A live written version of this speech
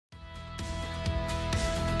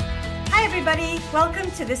everybody. Welcome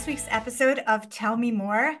to this week's episode of Tell Me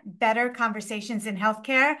More, Better Conversations in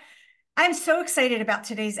Healthcare. I'm so excited about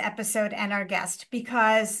today's episode and our guest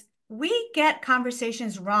because we get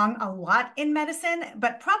conversations wrong a lot in medicine,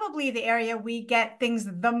 but probably the area we get things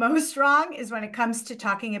the most wrong is when it comes to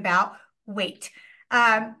talking about weight.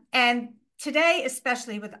 And today,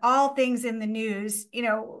 especially with all things in the news,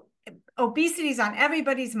 obesity is on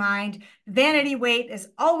everybody's mind. Vanity weight is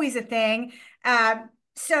always a thing.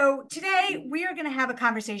 So today we are going to have a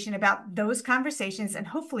conversation about those conversations and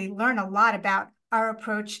hopefully learn a lot about our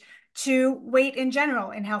approach to weight in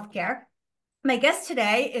general in healthcare. My guest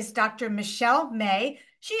today is Dr. Michelle May.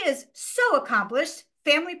 She is so accomplished,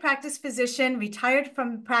 family practice physician, retired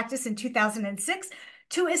from practice in 2006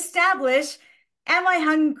 to establish Am I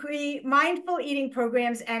Hungry? Mindful eating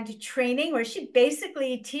programs and training, where she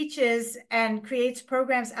basically teaches and creates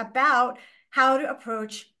programs about how to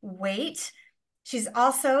approach weight. She's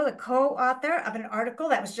also the co-author of an article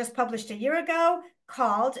that was just published a year ago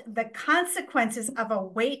called The Consequences of a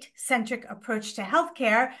Weight-Centric Approach to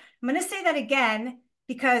Healthcare. I'm going to say that again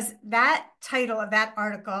because that title of that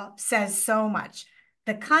article says so much.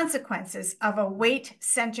 The Consequences of a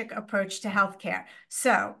Weight-Centric Approach to Healthcare.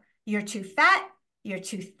 So you're too fat, you're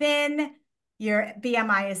too thin, your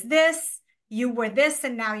BMI is this, you were this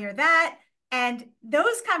and now you're that. And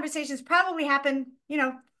those conversations probably happen,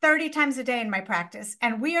 30 times a day in my practice.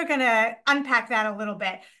 And we are going to unpack that a little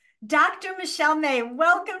bit. Dr. Michelle May,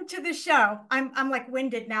 welcome to the show. I'm like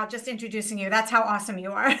winded now just introducing you. That's how awesome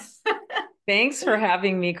you are. Thanks for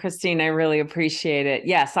having me, Christine. I really appreciate it.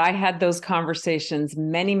 Yes, I had those conversations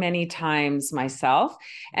many, many times myself.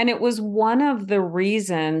 And it was one of the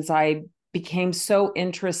reasons I became so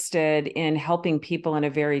interested in helping people in a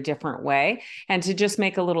very different way. And to just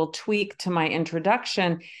make a little tweak to my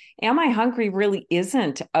introduction, Am I Hungry really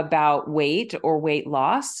isn't about weight or weight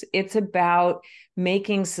loss. It's about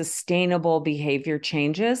making sustainable behavior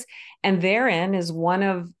changes. And therein is one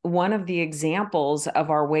of the examples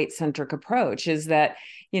of our weight-centric approach is that,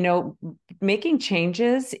 making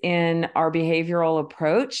changes in our behavioral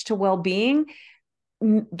approach to well-being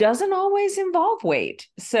doesn't always involve weight.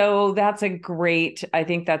 So I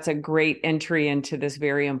think that's a great entry into this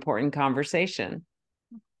very important conversation.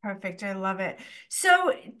 Perfect. I love it.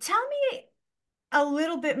 So tell me a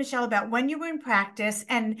little bit, Michelle, about when you were in practice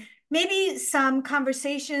and maybe some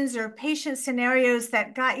conversations or patient scenarios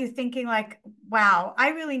that got you thinking like, wow, I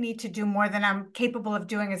really need to do more than I'm capable of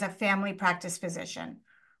doing as a family practice physician.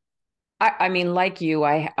 I mean, like you,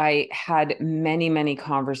 I had many, many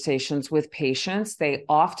conversations with patients. They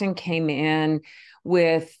often came in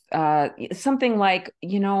with something like,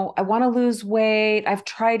 I want to lose weight. I've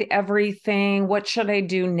tried everything. What should I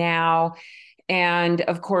do now? And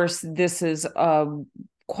of course, this is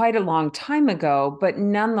quite a long time ago, but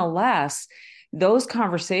nonetheless, those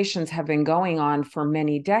conversations have been going on for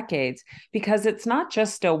many decades because it's not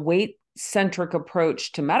just a weight centric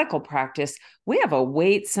approach to medical practice. We have a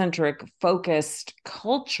weight centric focused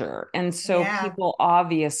culture. And so Yeah. people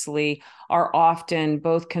obviously are often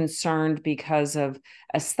both concerned because of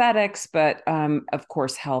aesthetics, but of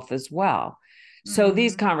course, health as well. So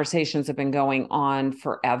these Mm-hmm. conversations have been going on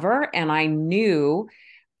forever. And I knew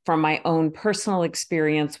from my own personal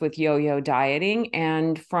experience with yo-yo dieting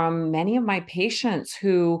and from many of my patients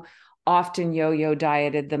who often yo-yo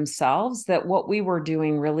dieted themselves that what we were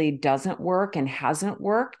doing really doesn't work and hasn't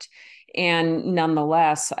worked. And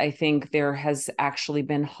nonetheless, I think there has actually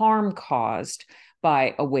been harm caused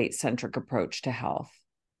by a weight-centric approach to health.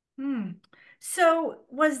 Hmm. So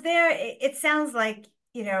was there, it sounds like,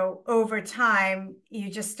 over time, you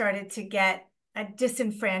just started to get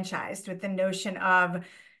disenfranchised with the notion of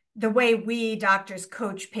the way we doctors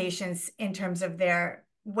coach patients in terms of their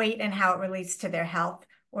weight and how it relates to their health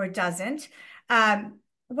or doesn't.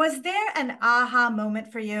 Was there an aha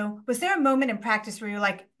moment for you? Was there a moment in practice where you're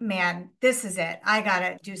like, man, this is it. I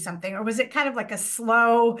gotta do something. Or was it kind of like a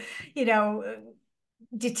slow, you know,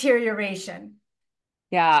 deterioration?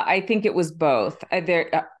 Yeah, I think it was both.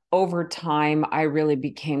 Over time, I really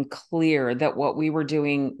became clear that what we were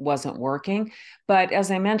doing wasn't working. But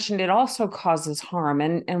as I mentioned, it also causes harm.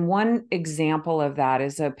 And one example of that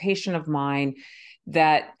is a patient of mine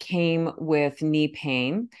that came with knee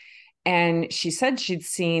pain. And she said she'd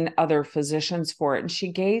seen other physicians for it. And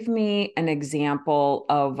she gave me an example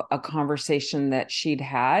of a conversation that she'd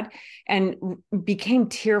had and became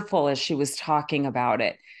tearful as she was talking about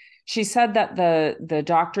it. She said that the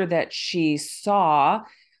doctor that she saw,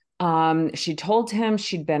 she told him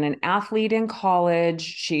she'd been an athlete in college.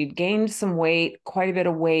 She'd gained some weight, quite a bit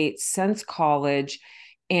of weight since college.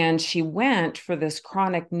 And she went for this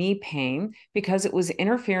chronic knee pain because it was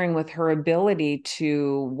interfering with her ability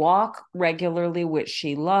to walk regularly, which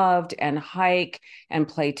she loved, and hike and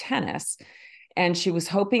play tennis. And she was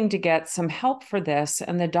hoping to get some help for this.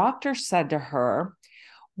 And the doctor said to her,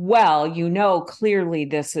 well, clearly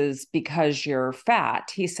this is because you're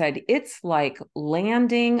fat. He said, it's like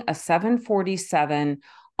landing a 747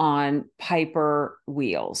 on Piper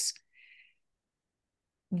wheels.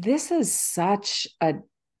 This is such a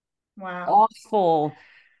Wow. awful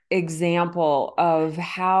example of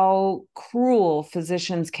how cruel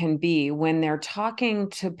physicians can be when they're talking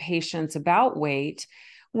to patients about weight,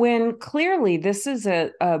 when clearly this is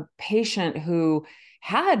a patient who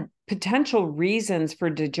had potential reasons for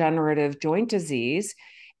degenerative joint disease.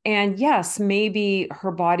 And yes, maybe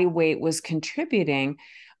her body weight was contributing.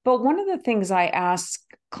 But one of the things I ask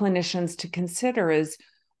clinicians to consider is,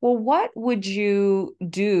 well, what would you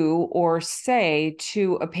do or say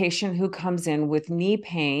to a patient who comes in with knee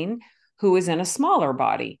pain who is in a smaller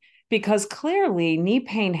body? Because clearly, knee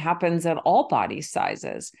pain happens at all body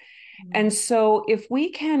sizes. And so, if we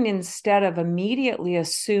can, instead of immediately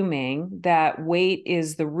assuming that weight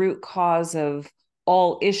is the root cause of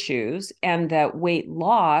all issues and that weight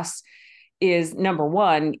loss is, number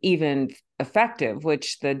one, even effective,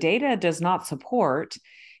 which the data does not support,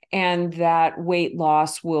 and that weight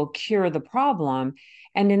loss will cure the problem,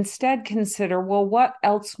 and instead consider, well, what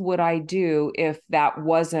else would I do if that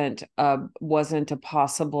wasn't a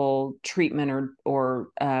possible treatment or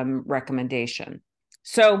recommendation?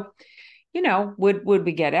 So, would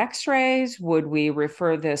we get x-rays? Would we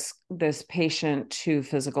refer this patient to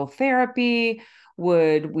physical therapy?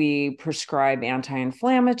 Would we prescribe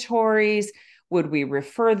anti-inflammatories? Would we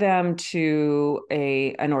refer them to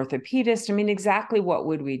an orthopedist? I mean, exactly what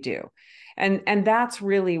would we do? And that's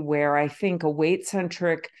really where I think a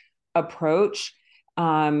weight-centric approach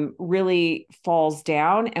really falls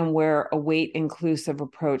down, and where a weight-inclusive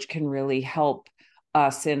approach can really help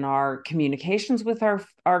us in our communications with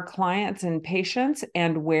our clients and patients,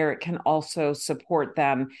 and where it can also support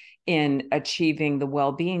them in achieving the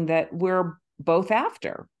well-being that we're both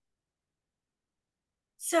after.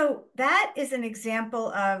 So that is an example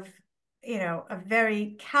of, a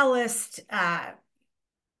very calloused,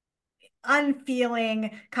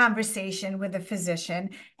 unfeeling conversation with a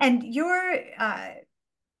physician. And your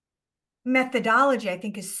methodology, I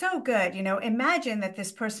think, is so good. Imagine that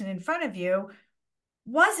this person in front of you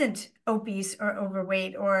wasn't obese or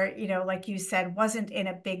overweight, or, like you said, wasn't in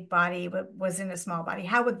a big body, but was in a small body.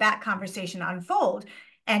 How would that conversation unfold?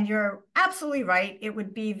 And you're absolutely right. It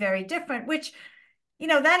would be very different, which,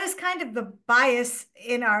 that is kind of the bias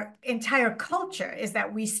in our entire culture, is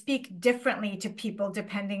that we speak differently to people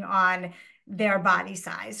depending on their body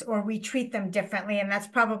size, or we treat them differently. And that's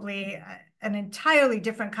probably an entirely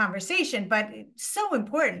different conversation, but it's so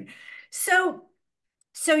important.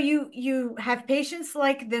 So you have patients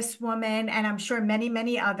like this woman, and I'm sure many,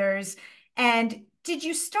 many others. And did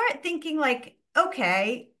you start thinking like,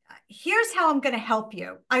 okay, here's how I'm going to help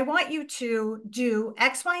you. I want you to do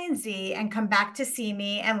X, Y, and Z and come back to see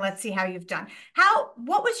me, and let's see how you've done.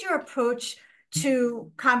 What was your approach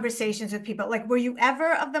to conversations with people? Like, were you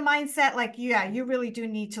ever of the mindset like, yeah, you really do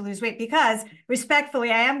need to lose weight? Because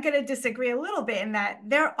respectfully, I am going to disagree a little bit in that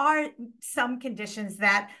there are some conditions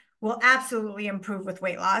that will absolutely improve with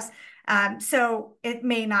weight loss. So it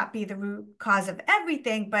may not be the root cause of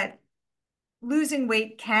everything, but losing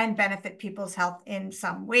weight can benefit people's health in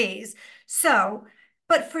some ways. So,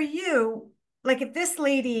 but for you, like if this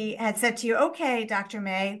lady had said to you, okay, Dr.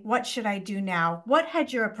 May, what should I do now? What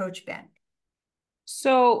had your approach been?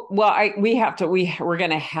 So, well, we're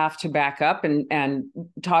going to have to back up and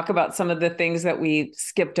talk about some of the things that we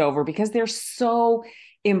skipped over, because they're so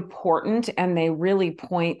important, and they really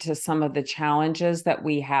point to some of the challenges that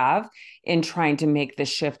we have in trying to make the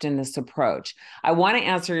shift in this approach. I want to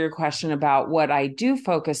answer your question about what I do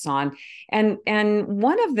focus on, and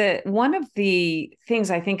one of the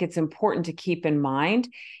things I think it's important to keep in mind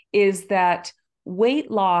is that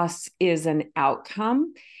weight loss is an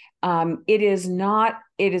outcome. It is not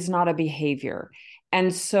a behavior.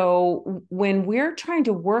 And so when we're trying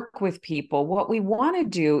to work with people, what we want to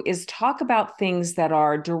do is talk about things that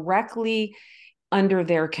are directly under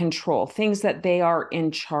their control, things that they are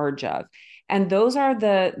in charge of. And those are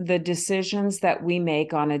the decisions that we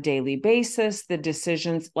make on a daily basis, the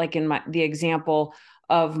decisions like in the example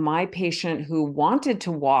of my patient who wanted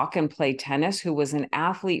to walk and play tennis, who was an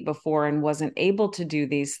athlete before and wasn't able to do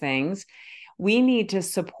these things. We need to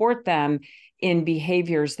support them in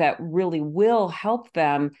behaviors that really will help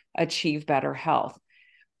them achieve better health.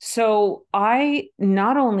 So I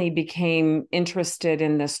not only became interested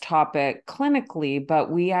in this topic clinically, but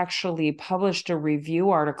we actually published a review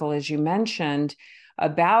article, as you mentioned,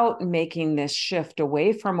 about making this shift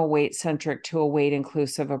away from a weight centric to a weight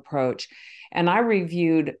inclusive approach. And I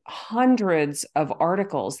reviewed hundreds of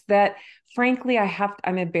articles that, frankly,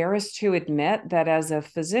 I'm embarrassed to admit that as a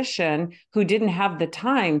physician who didn't have the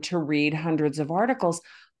time to read hundreds of articles,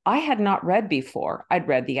 I had not read before. I'd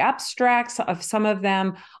read the abstracts of some of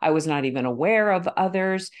them. I was not even aware of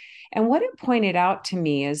others. And what it pointed out to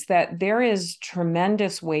me is that there is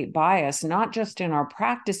tremendous weight bias, not just in our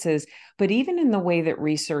practices, but even in the way that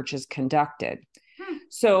research is conducted. Hmm.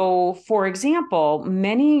 So, for example,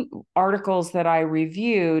 many articles that I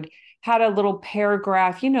reviewed had a little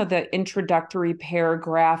paragraph, the introductory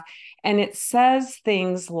paragraph, and it says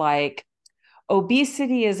things like,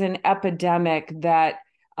 obesity is an epidemic that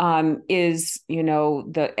that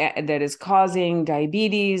is causing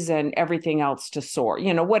diabetes and everything else to soar,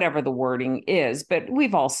 whatever the wording is. But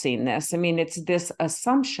we've all seen this. I mean, it's this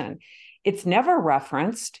assumption. It's never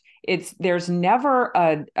referenced. There's never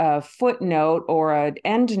a footnote or an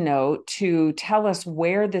end note to tell us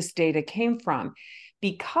where this data came from,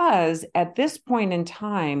 because at this point in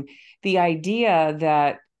time, the idea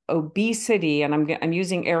that obesity, and I'm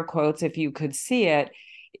using air quotes if you could see it,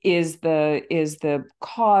 is the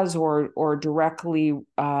cause or directly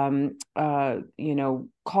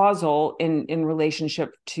causal in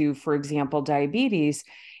relationship to, for example, diabetes,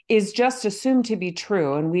 is just assumed to be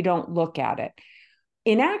true, and we don't look at it.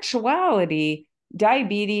 In actuality,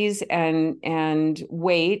 diabetes and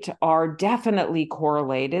weight are definitely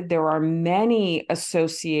correlated. There are many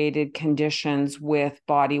associated conditions with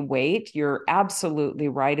body weight. You're absolutely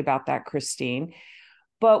right about that, Christine.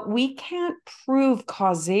 But we can't prove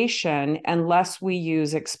causation unless we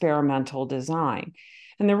use experimental design.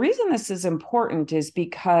 And the reason this is important is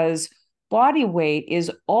because body weight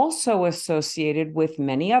is also associated with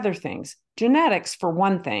many other things. Genetics, for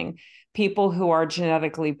one thing, people who are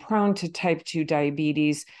genetically prone to type 2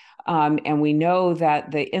 diabetes. And we know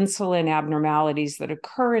that the insulin abnormalities that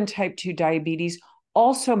occur in type 2 diabetes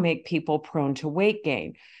also make people prone to weight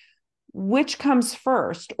gain. Which comes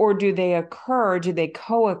first, or do they occur? Do they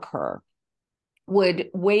co-occur? Would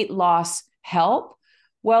weight loss help?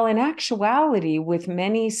 Well, in actuality, with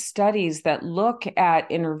many studies that look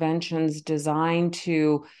at interventions designed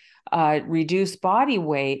to reduce body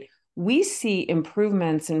weight, we see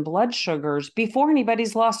improvements in blood sugars before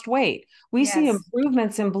anybody's lost weight. We see Yes.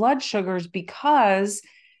 improvements in blood sugars because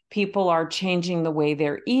people are changing the way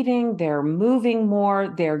they're eating, they're moving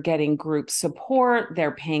more, they're getting group support,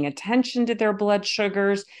 they're paying attention to their blood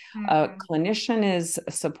sugars. A Mm-hmm. clinician is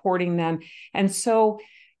supporting them. And so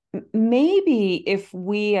maybe if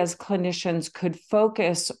we as clinicians could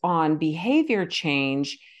focus on behavior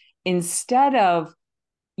change instead of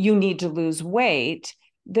you need to lose weight,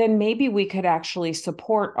 then maybe we could actually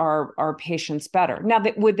support our patients better. Now,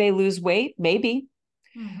 would they lose weight? Maybe.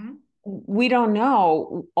 Mm-hmm. We don't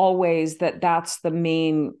know always that that's the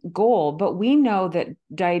main goal, but we know that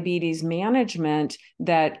diabetes management,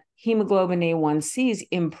 that hemoglobin A1Cs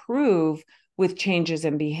improve with changes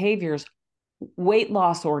in behaviors, weight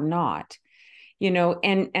loss or not.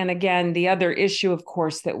 And again, the other issue, of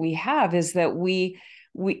course, that we have is that we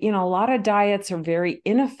a lot of diets are very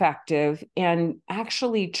ineffective and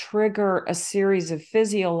actually trigger a series of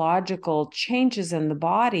physiological changes in the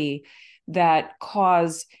body that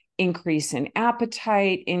cause increase in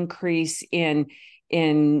appetite, increase in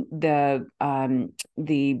the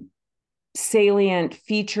salient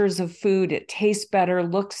features of food. It tastes better,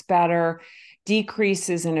 looks better,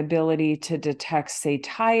 decreases in ability to detect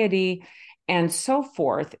satiety, and so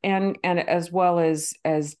forth, and as well as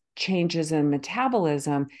changes in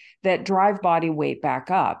metabolism that drive body weight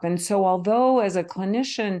back up. And so, although as a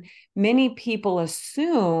clinician, many people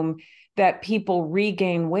assume that people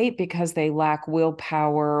regain weight because they lack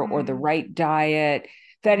willpower or the Mm-hmm. right diet,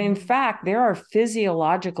 that in Mm-hmm. fact, there are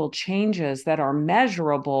physiological changes that are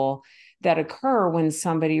measurable that occur when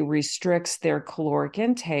somebody restricts their caloric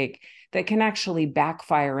intake that can actually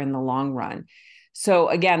backfire in the long run. So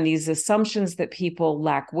again, these assumptions that people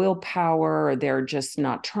lack willpower, or they're just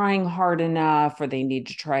not trying hard enough, or they need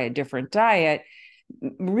to try a different diet,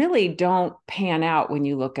 really don't pan out when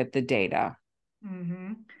you look at the data.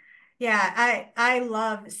 Mm-hmm. Yeah, I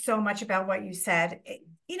love so much about what you said.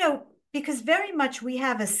 Because very much we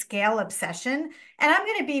have a scale obsession, and I'm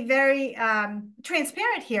going to be very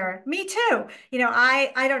transparent here. Me too.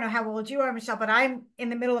 I don't know how old you are, Michelle, but I'm in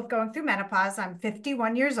the middle of going through menopause. I'm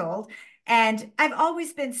 51 years old, and I've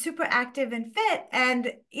always been super active and fit.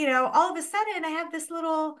 And all of a sudden, I have this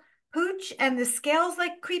little pooch and the scale's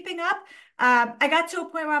like creeping up, I got to a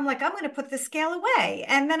point where I'm like, I'm going to put the scale away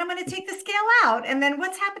and then I'm going to take the scale out. And then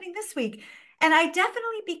what's happening this week? And I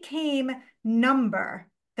definitely became number.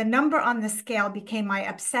 The number on the scale became my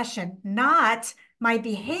obsession, not my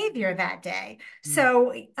behavior that day.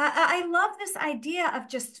 So I love this idea of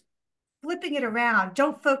just flipping it around.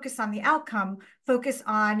 Don't focus on the outcome, focus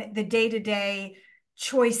on the day-to-day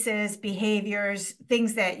choices, behaviors,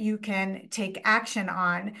 things that you can take action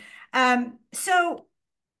on. So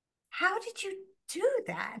how did you do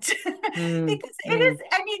that? Mm, Because it is, mm.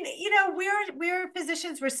 I mean, we're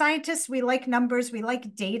physicians, we're scientists, we like numbers, we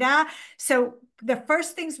like data. So the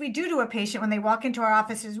first things we do to a patient when they walk into our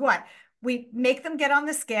office is what? We make them get on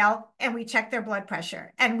the scale and we check their blood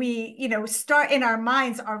pressure. And we, start in our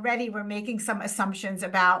minds already, we're making some assumptions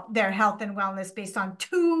about their health and wellness based on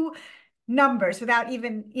two numbers without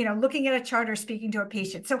even, looking at a chart or speaking to a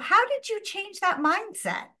patient. So how did you change that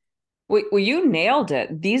mindset? Well, you nailed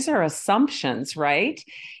it. These are assumptions, right?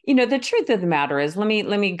 The truth of the matter is, let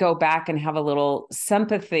me go back and have a little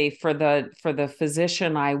sympathy for the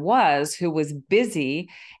physician I was, who was busy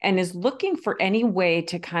and is looking for any way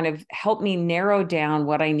to kind of help me narrow down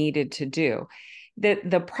what I needed to do.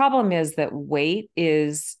 The problem is that weight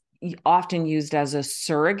is often used as a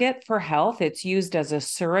surrogate for health. It's used as a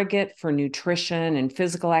surrogate for nutrition and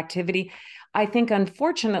physical activity. I think,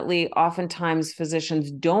 unfortunately, oftentimes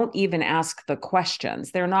physicians don't even ask the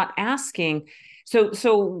questions. They're not asking.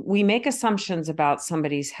 So we make assumptions about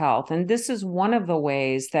somebody's health. And this is one of the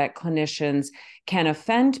ways that clinicians can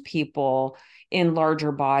offend people in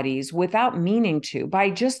larger bodies without meaning to, by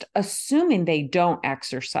just assuming they don't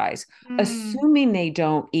exercise, Mm, assuming they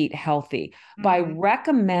don't eat healthy, by mm,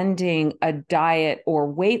 recommending a diet or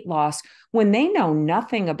weight loss when they know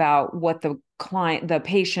nothing about what the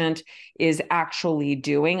patient is actually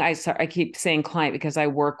doing. I keep saying client because I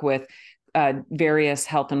work with various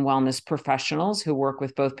health and wellness professionals who work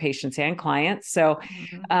with both patients and clients. So,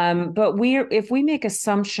 mm, but if we make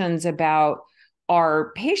assumptions about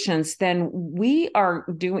our patients, then we are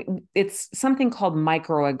doing, it's something called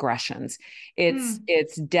microaggressions. mm,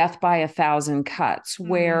 It's death by a thousand cuts,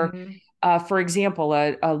 where mm, for example,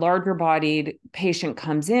 a larger bodied patient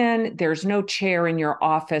comes in, there's no chair in your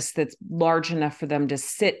office that's large enough for them to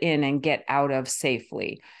sit in and get out of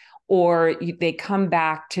safely. Or they come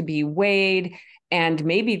back to be weighed, and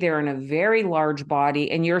maybe they're in a very large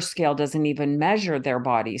body and your scale doesn't even measure their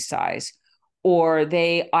body size. Or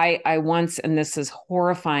I once, and this is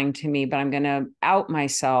horrifying to me, but I'm going to out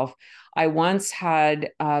myself. I once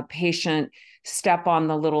had a patient step on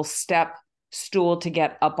the little step stool to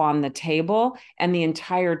get up on the table, and the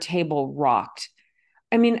entire table rocked.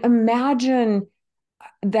 I mean, imagine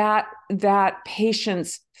that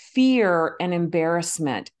patient's fear and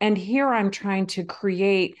embarrassment. And here I'm trying to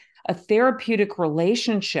create a therapeutic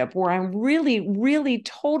relationship where I'm really, really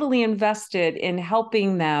totally invested in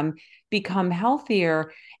helping them become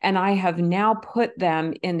healthier. And I have now put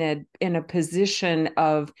them in a position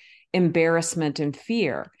of embarrassment and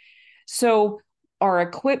fear. So our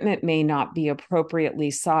equipment may not be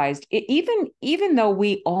appropriately sized. Even though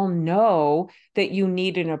we all know that you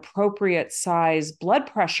need an appropriate size blood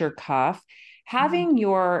pressure cuff, mm. having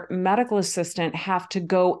your medical assistant have to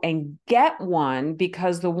go and get one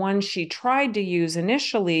because the one she tried to use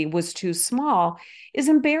initially was too small is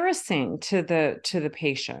embarrassing to the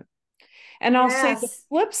patient. And I'll say the Yes.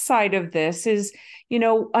 flip side of this is,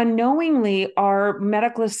 unknowingly, our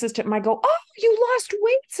medical assistant might go, "Oh, you lost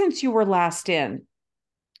weight since you were last in."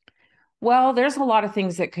 Well, there's a lot of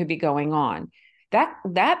things that could be going on.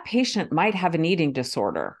 That patient might have an eating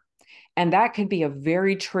disorder, and that could be a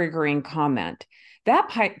very triggering comment. That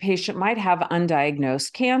patient might have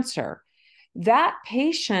undiagnosed cancer. That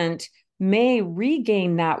patient may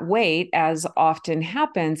regain that weight, as often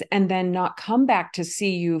happens, and then not come back to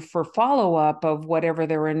see you for follow up of whatever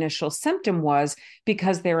their initial symptom was,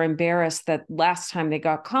 because they're embarrassed that last time they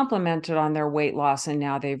got complimented on their weight loss and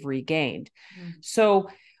now they've regained. Mm. So,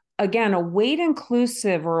 again, a weight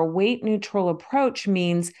inclusive or a weight neutral approach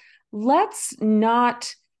means let's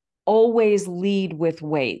not always lead with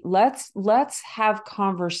weight. Let's have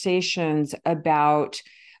conversations about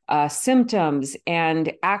symptoms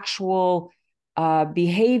and actual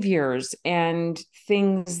behaviors and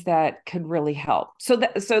things that could really help.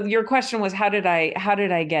 So your question was, how did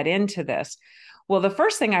I get into this? Well, the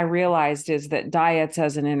first thing I realized is that diets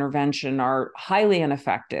as an intervention are highly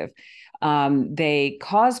ineffective. They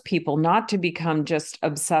cause people not to become just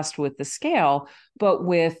obsessed with the scale, but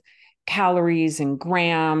with calories and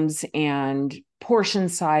grams and portion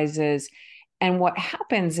sizes. And what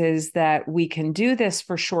happens is that we can do this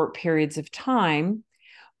for short periods of time,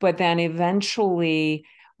 but then eventually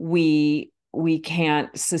we can't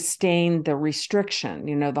sustain the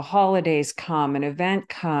restriction. The holidays come, an event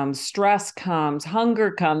comes, stress comes,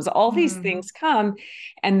 hunger comes, all these Mm-hmm. things come,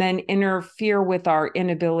 and then interfere with our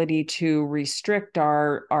inability to restrict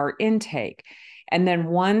our intake. And then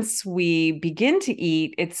once we begin to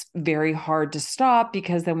eat, it's very hard to stop,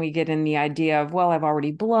 because then we get in the idea of, well, I've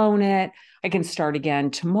already blown it. I can start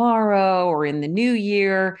again tomorrow or in the new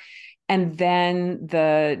year. And then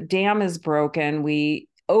the dam is broken. We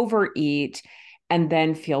overeat and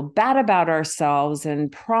then feel bad about ourselves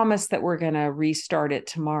and promise that we're going to restart it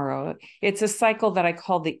tomorrow. It's a cycle that I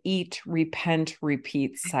call the eat, repent,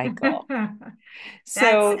 repeat cycle. That's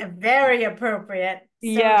So very appropriate. So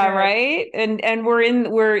yeah, good. right. And we're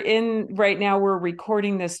in right now, we're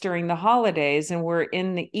recording this during the holidays, and we're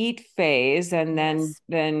in the eat phase, and then Yes.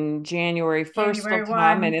 then January 1st will January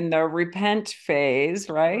come, and 1. in the repent phase,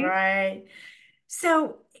 right? Right.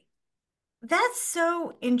 So that's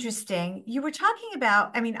so interesting. You were talking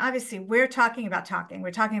about, I mean, obviously, we're talking about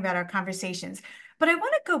our conversations, but I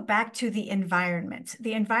want to go back to the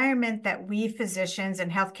environment that we physicians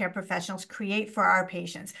and healthcare professionals create for our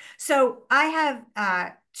patients. So I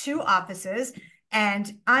have two offices,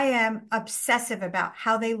 and I am obsessive about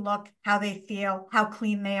how they look, how they feel, how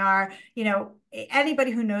clean they are. Anybody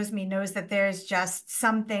who knows me knows that there's just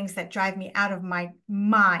some things that drive me out of my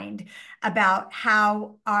mind about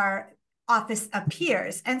how our office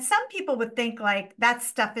appears. And some people would think like that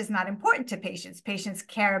stuff is not important to patients. Patients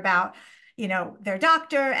care about, their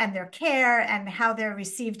doctor and their care and how they're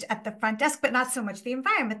received at the front desk, but not so much the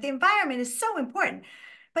environment. The environment is so important.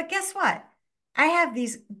 But guess what? I have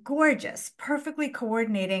these gorgeous, perfectly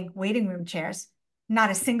coordinating waiting room chairs. Not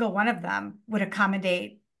a single one of them would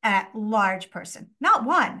accommodate a large person, not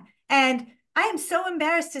one. And I am so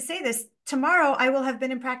embarrassed to say this. Tomorrow, I will have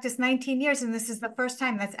been in practice 19 years, and this is the first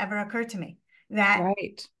time that's ever occurred to me that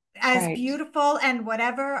Right. as Right. beautiful and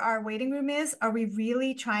whatever our waiting room is, are we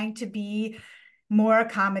really trying to be more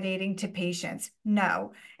accommodating to patients?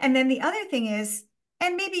 No. And then the other thing is,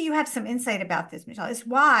 and maybe you have some insight about this, Michelle, is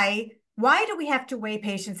why do we have to weigh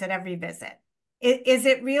patients at every visit? Is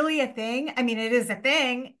it really a thing? I mean, it is a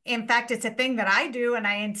thing. In fact, it's a thing that I do, and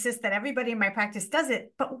I insist that everybody in my practice does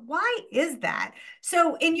it. But why is that?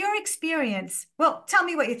 So, in your experience, well, tell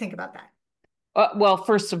me what you think about that. Well,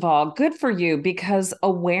 first of all, good for you, because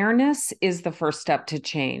awareness is the first step to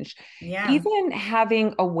change. Yeah. Even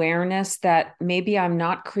having awareness that maybe I'm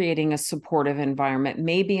not creating a supportive environment,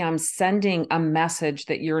 maybe I'm sending a message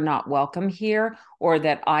that you're not welcome here, or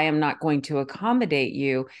that I am not going to accommodate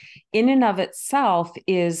you, in and of itself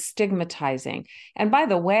is stigmatizing. And by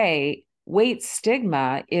the way, weight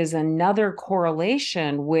stigma is another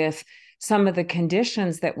correlation with some of the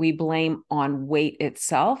conditions that we blame on weight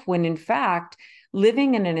itself, when in fact,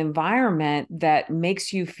 living in an environment that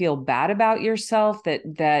makes you feel bad about yourself,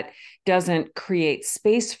 that doesn't create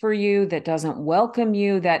space for you, that doesn't welcome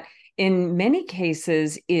you, that in many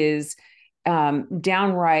cases is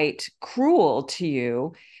downright cruel to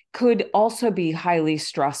you, could also be highly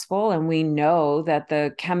stressful. And we know that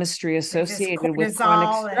the chemistry There's this associated with chronic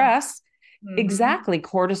cortisol and stress, mhm, exactly,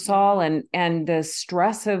 cortisol, and the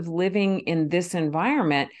stress of living in this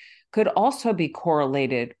environment could also be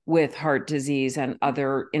correlated with heart disease and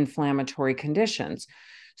other inflammatory conditions.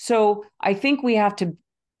 So I think we have to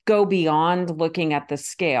go beyond looking at the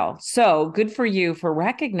scale. So good for you for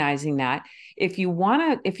recognizing that. If you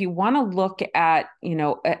want to look at,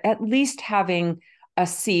 at least having a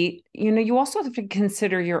seat, you also have to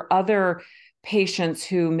consider your other patients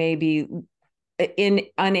who may be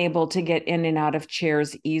unable to get in and out of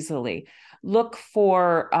chairs easily. Look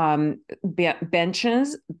for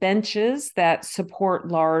benches that support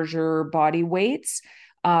larger body weights,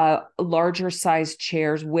 larger size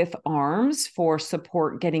chairs with arms for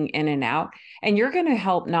support getting in and out. And you're going to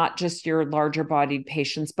help not just your larger bodied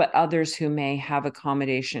patients, but others who may have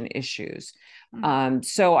accommodation issues.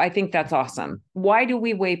 So I think that's awesome. Why do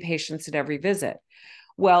we weigh patients at every visit?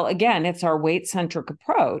 Well, again, it's our weight centric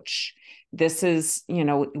approach. This is,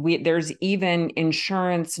 there's even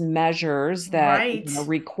insurance measures that right.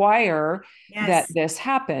 require that Yes. this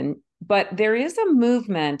happen. But there is a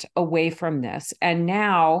movement away from this. And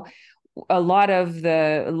now a lot of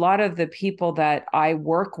the people that I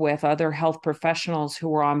work with, other health professionals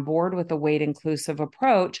who are on board with the weight inclusive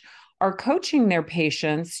approach, are coaching their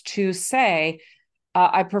patients to say,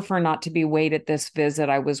 I prefer not to be weighed at this visit.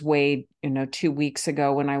 I was weighed, 2 weeks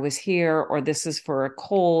ago when I was here, or this is for a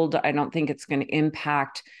cold. I don't think it's going to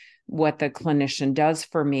impact what the clinician does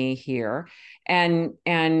for me here.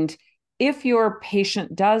 And if your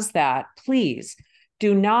patient does that, please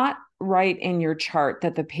do not write in your chart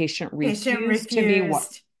that the patient Patient refused to be what?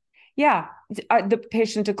 refused. Yeah, the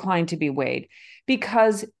patient declined to be weighed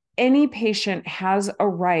because any patient has a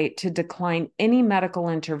right to decline any medical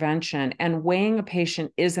intervention, and weighing a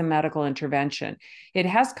patient is a medical intervention. It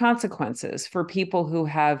has consequences for people who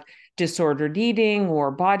have disordered eating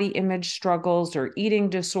or body image struggles or eating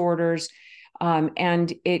disorders.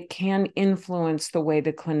 And it can influence the way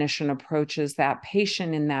the clinician approaches that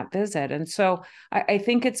patient in that visit. And so I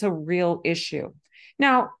think it's a real issue.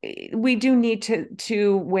 Now, we do need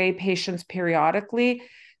to weigh patients periodically.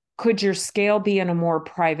 Could your scale be in a more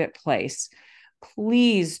private place?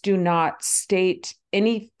 Please do not state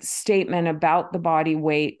any statement about the body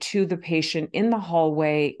weight to the patient in the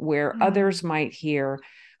hallway where others might hear.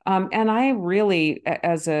 And I really,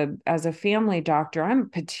 as a family doctor, I'm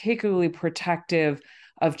particularly protective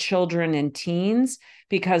of children and teens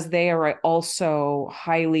because they are also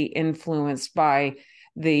highly influenced by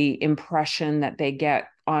the impression that they get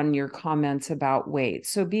on your comments about weight.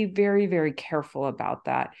 So be very, very careful about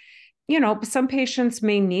that. Some patients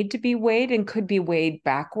may need to be weighed and could be weighed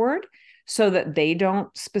backward so that they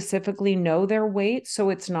don't specifically know their weight, so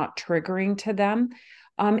it's not triggering to them.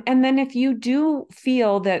 And then if you do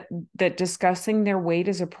feel that discussing their weight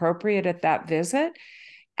is appropriate at that visit,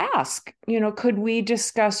 ask, could we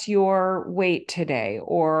discuss your weight today?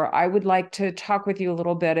 Or I would like to talk with you a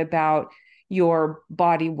little bit about your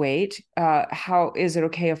body weight. How is it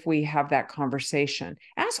okay if we have that conversation?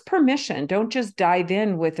 Ask permission. Don't just dive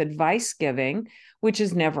in with advice giving, which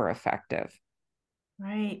is never effective.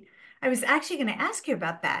 Right. I was actually going to ask you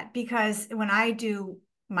about that because when I do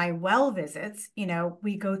my well visits,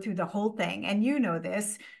 we go through the whole thing and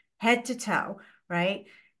this head to toe, right?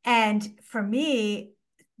 And for me,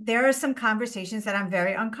 there are some conversations that I'm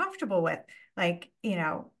very uncomfortable with, like,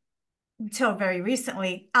 until very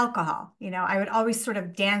recently, alcohol. I would always sort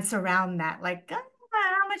of dance around that, like,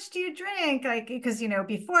 how much do you drink? Like, because,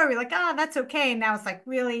 before we were like, that's okay. Now it's like,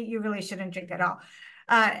 really, you really shouldn't drink at all.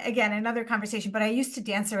 Again, another conversation, but I used to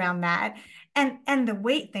dance around that. And the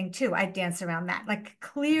weight thing too, I dance around that. Like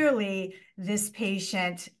clearly this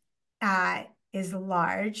patient uh, is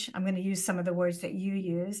large. I'm going to use some of the words that you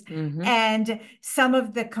use. Mm-hmm. And some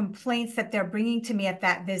of the complaints that they're bringing to me at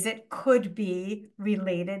that visit could be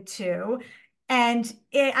related to. And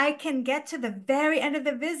I can get to the very end of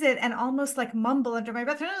the visit and almost like mumble under my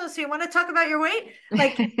breath, oh, so you want to talk about your weight?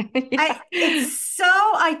 Like, it's Yeah. so,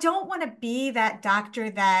 I don't want to be that doctor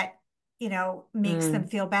that, makes them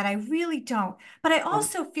Mm. feel bad. I really don't. But I Yeah.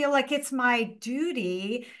 also feel like it's my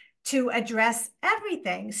duty to address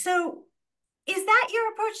everything. So is that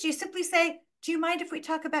your approach? Do you simply say, do you mind if we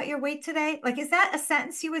talk about your weight today? Like, is that a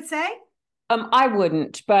sentence you would say? I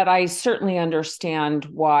wouldn't, but I certainly understand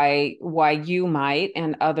why you might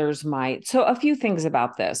and others might. So a few things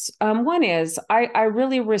about this. One is I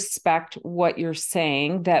really respect what you're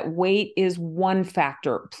saying, that weight is one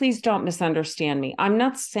factor. Please don't misunderstand me. I'm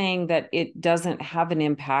not saying that it doesn't have an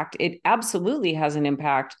impact. It absolutely has an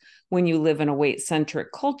impact when you live in a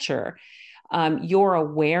weight-centric culture. Your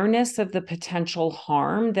awareness of the potential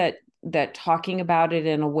harm that talking about it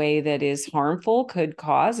in a way that is harmful could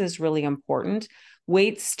cause is really important.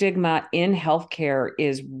 Weight stigma in healthcare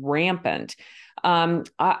is rampant.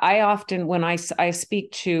 I often, when I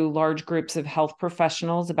speak to large groups of health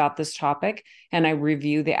professionals about this topic, and I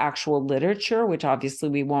review the actual literature, which obviously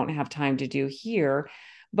we won't have time to do here,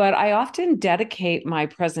 but I often dedicate my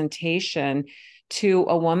presentation to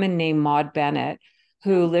a woman named Maud Bennett,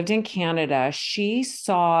 who lived in Canada. She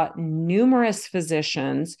saw numerous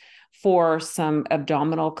physicians for some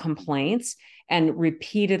abdominal complaints and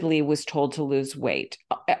repeatedly was told to lose weight.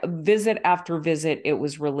 Visit after visit, it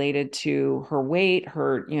was related to her weight,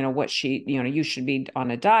 her, what she, you should be on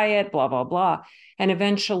a diet, blah, blah, blah. And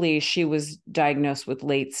eventually she was diagnosed with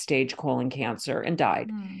late stage colon cancer and died.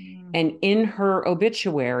 Hmm. And in her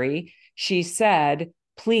obituary, she said,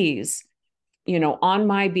 please, on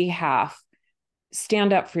my behalf,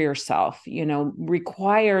 stand up for yourself,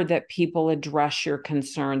 require that people address your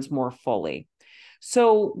concerns more fully.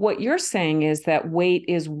 So what you're saying is that weight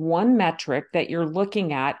is one metric that you're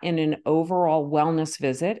looking at in an overall wellness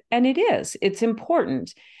visit, and it's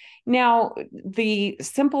important. Now, the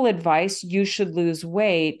simple advice, you should lose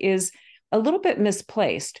weight, is a little bit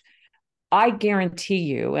misplaced. I guarantee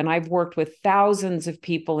you, and I've worked with thousands of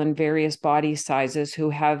people in various body sizes who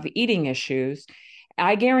have eating issues.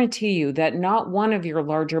 I guarantee you that not one of your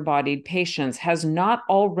larger bodied patients has not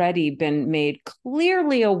already been made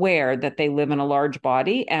clearly aware that they live in a large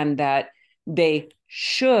body and that they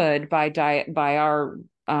should, by our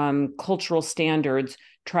cultural standards,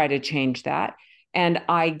 try to change that. And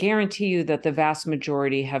I guarantee you that the vast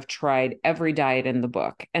majority have tried every diet in the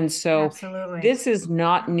book. And so Absolutely. this is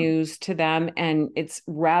not news to them. And it's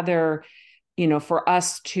rather, for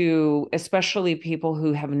us to, especially people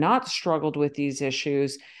who have not struggled with these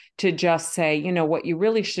issues, to just say, what you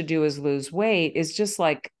really should do is lose weight is just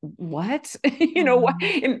like, what?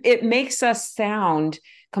 Mhm. It makes us sound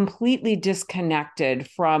completely disconnected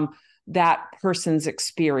from that person's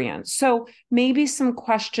experience. So maybe some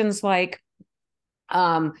questions like,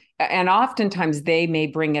 and oftentimes they may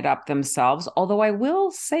bring it up themselves, although I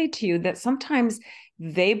will say to you that sometimes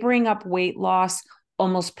they bring up weight loss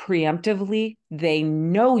almost preemptively. They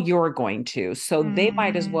know you're going to, so they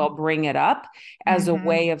might as well Mhm. bring it up as a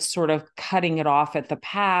way Mhm. of sort of cutting it off at the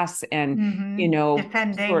pass and, you Mhm. know,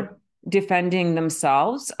 Defending. sort defending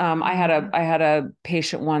themselves. Mhm. I had a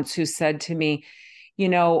patient once who said to me, you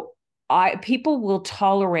know, I people will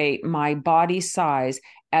tolerate my body size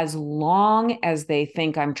as long as they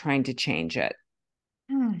think I'm trying to change it.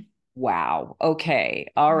 Mm. Wow. Okay.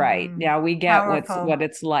 All right. Mm. Now we get Powerful. what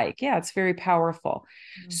it's like. Yeah, it's very powerful.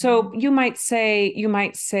 So Mhm. you might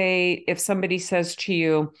say if somebody says to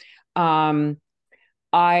you, um,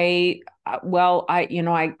 I've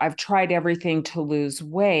tried everything to lose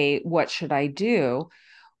weight. What should I do?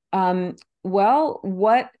 Well,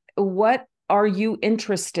 what are you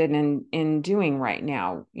interested in doing right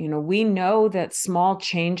now? We know that small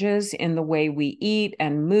changes in the way we eat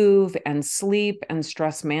and move and sleep and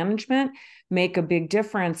stress management make a big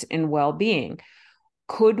difference in well-being.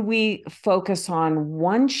 Could we focus on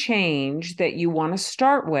one change that you want to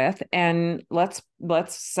start with, and let's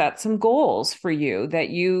set some goals for you that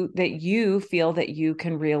you feel that you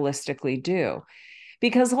can realistically do?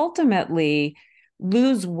 Because ultimately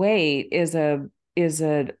lose weight is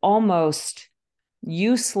an almost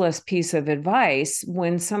useless piece of advice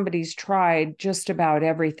when somebody's tried just about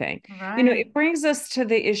everything. It Right. brings us to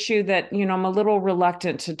the issue that, I'm a little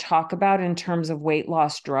reluctant to talk about in terms of weight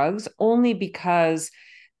loss drugs, only because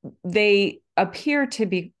they appear to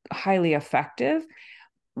be highly effective.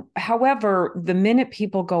 However, the minute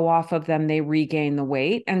people go off of them, they regain the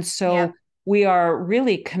weight. And so Yep. we are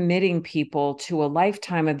really committing people to a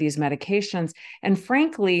lifetime of these medications. And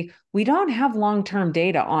frankly, we don't have long term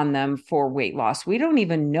data on them for weight loss. We don't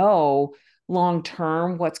even know long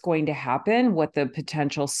term what's going to happen, what the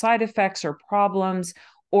potential side effects or problems,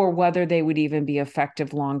 or whether they would even be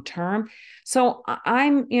effective long term. So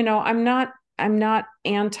I'm not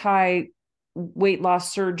anti weight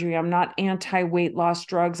loss surgery. I'm not anti weight loss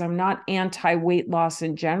drugs. I'm not anti weight loss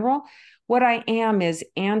in general. What I am is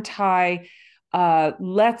anti,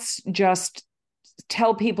 let's just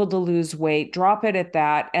tell people to lose weight, drop it at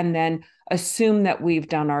that, and then assume that we've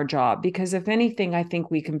done our job. Because if anything, I think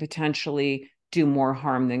we can potentially do more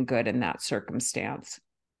harm than good in that circumstance.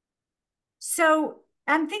 So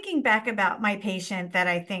I'm thinking back about my patient that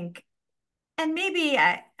I think, and maybe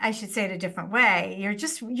I should say it a different way.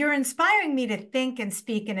 You're inspiring me to think and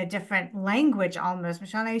speak in a different language almost,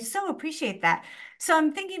 Michelle. And I so appreciate that. So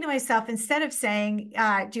I'm thinking to myself, instead of saying,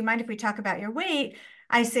 do you mind if we talk about your weight?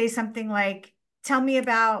 I say something like, tell me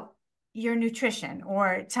about your nutrition,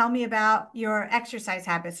 or tell me about your exercise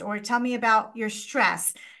habits, or tell me about your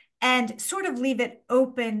stress, and sort of leave it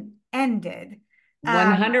open-ended. Um,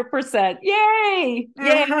 100%. Yay.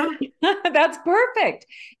 Yay. That's perfect.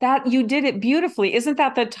 That you did it beautifully. Isn't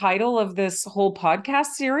that the title of this whole podcast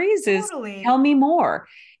series is Tell totally. Me More?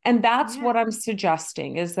 And that's what Yeah. I'm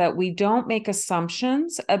suggesting is that we don't make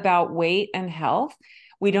assumptions about weight and health.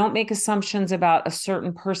 We don't make assumptions about a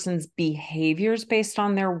certain person's behaviors based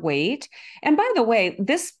on their weight. And by the way,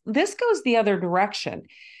 this goes the other direction.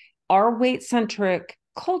 Our weight centric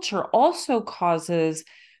culture also causes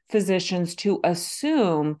physicians to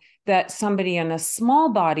assume that somebody in a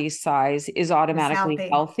small body size is Is automatically healthy.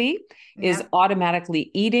 healthy, is Yep.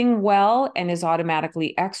 automatically eating well, and is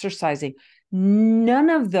automatically exercising. None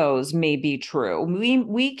of those may be true.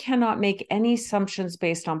 We cannot make any assumptions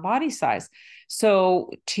based on body size.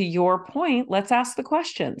 So, to your point, let's ask the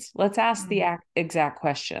questions. Let's ask the Mhm. exact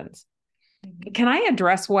questions. Mhm. Can I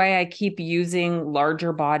address why I keep using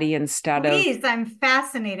larger body instead of Please, I'm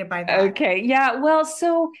fascinated by that. okay, yeah. Well,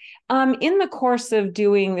 so in the course of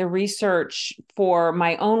doing the research for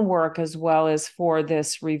my own work as well as for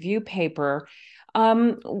this review paper,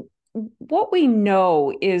 um, what we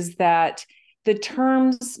know is that the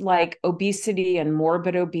terms like obesity and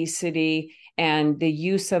morbid obesity and the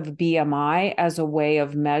use of BMI as a way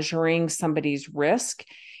of measuring somebody's risk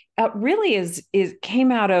really is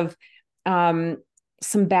came out of um,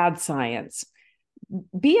 some bad science.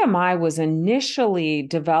 BMI was initially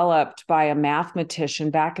developed by a mathematician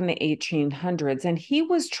back in the 1800s, and he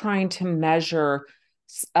was trying to measure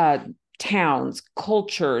uh, towns,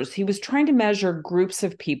 cultures. He was trying to measure groups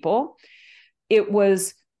of people. It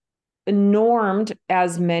was normed,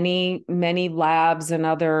 as many labs and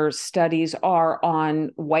other studies are,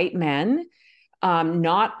 on white men,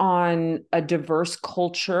 not on a diverse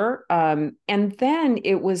culture. And then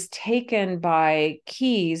it was taken by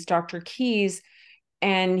Keyes, Dr. Keyes,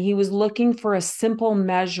 and he was looking for a simple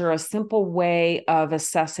measure, a simple way of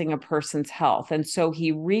assessing a person's health. And so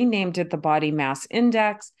he renamed it the body mass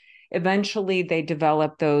index. Eventually, they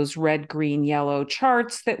developed those red, green, yellow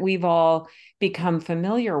charts that we've all become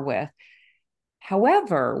familiar with.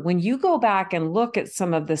 However, when you go back and look at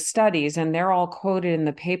some of the studies, and they're all quoted in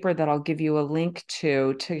the paper that I'll give you a link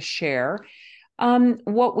to share,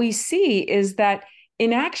 what we see is that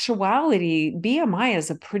in actuality, BMI is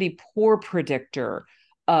a pretty poor predictor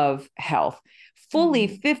of health. Fully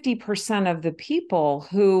 50% of the people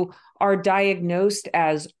who are diagnosed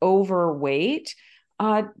as overweight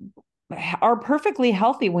are perfectly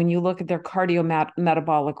healthy when you look at their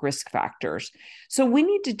cardiometabolic risk factors. So we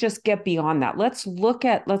need to just get beyond that. Let's look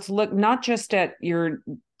not just at your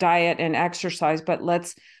diet and exercise, but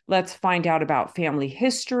let's find out about family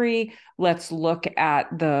history. Let's look at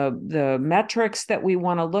the metrics that we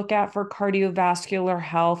want to look at for cardiovascular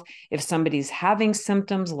health. If somebody's having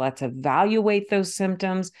symptoms, let's evaluate those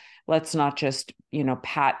symptoms. Let's not just,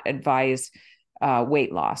 pat advise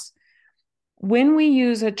weight loss. When we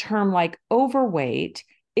use a term like overweight,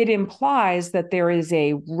 it implies that there is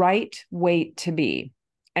a right weight to be,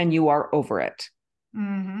 and you are over it.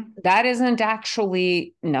 Mm-hmm. That isn't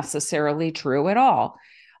actually necessarily true at all.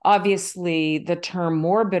 Obviously, the term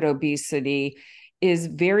morbid obesity is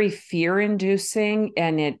very fear-inducing,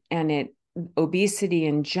 and obesity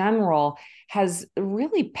in general has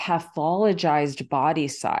really pathologized body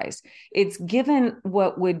size. It's given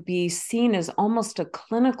what would be seen as almost a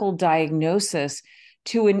clinical diagnosis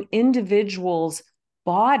to an individual's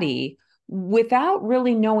body without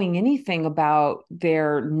really knowing anything about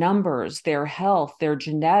their numbers, their health, their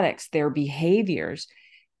genetics, their behaviors.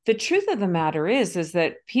 The truth of the matter is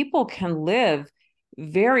that people can live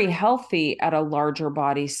very healthy at a larger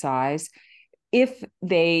body size if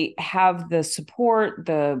they have the support,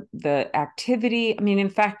 the activity. I mean, in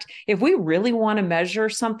fact, if we really want to measure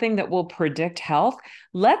something that will predict health,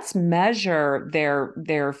 let's measure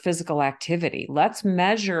their physical activity. Let's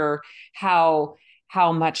measure how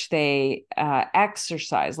much they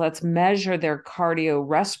exercise. Let's measure their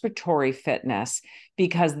cardiorespiratory fitness,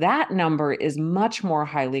 because that number is much more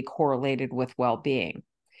highly correlated with well-being.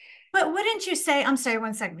 But wouldn't you say, I'm sorry,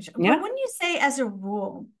 one second, Michelle, but Yeah. wouldn't you say as a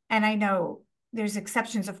rule, and I know there's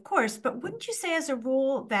exceptions, of course, but wouldn't you say as a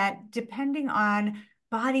rule that depending on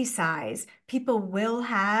body size, people will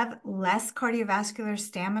have less cardiovascular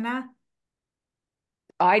stamina?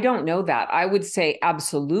 I don't know that. I would say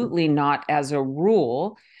absolutely not as a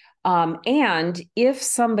rule. And if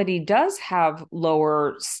somebody does have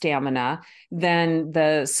lower stamina, then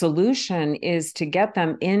the solution is to get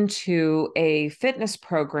them into a fitness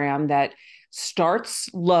program that starts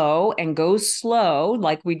low and goes slow,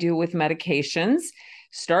 like we do with medications.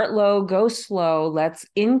 Start low, go slow. Let's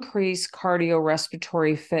increase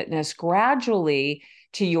cardiorespiratory fitness gradually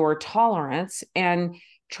to your tolerance, and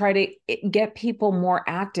try to get people more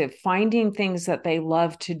active, finding things that they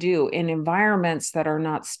love to do in environments that are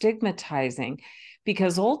not stigmatizing.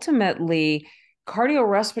 Because ultimately,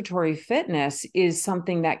 cardiorespiratory fitness is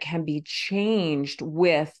something that can be changed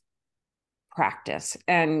with practice.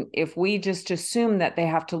 And if we just assume that they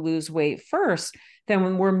have to lose weight first,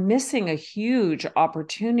 then we're missing a huge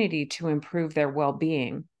opportunity to improve their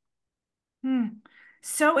well-being. Hmm.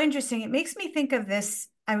 So interesting. It makes me think of this.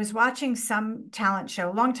 I was watching some talent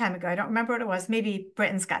show a long time ago. I don't remember what it was, maybe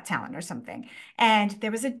Britain's Got Talent or something. And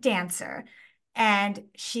there was a dancer, and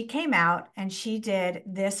she came out and she did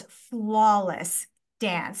this flawless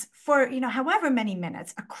dance for, however many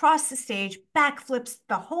minutes across the stage, backflips,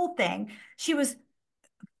 the whole thing. She was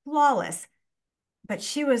flawless, but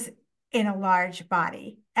she was in a large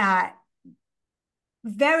body,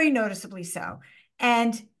 very noticeably so.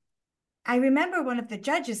 And I remember one of the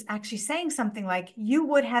judges actually saying something like, "You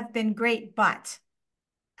would have been great, but,"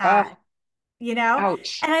 uh, Oh, you know,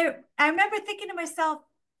 ouch. and I remember thinking to myself,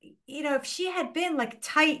 if she had been like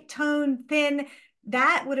tight, tone, thin,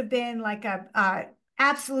 that would have been like a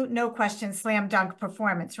absolute no question slam dunk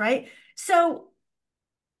performance, right? So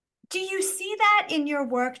Do you see that in your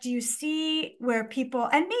work? Do you see where people,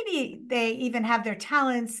 and maybe they even have their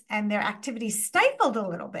talents and their activities stifled a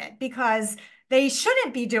little bit because they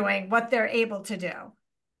shouldn't be doing what they're able to do?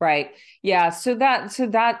 Right. Yeah. So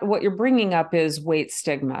that what you're bringing up is weight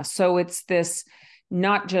stigma. So it's this,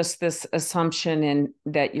 not just this assumption in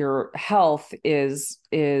that your health is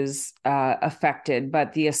affected,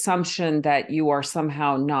 but the assumption that you are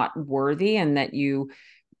somehow not worthy and that you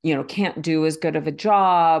can't do as good of a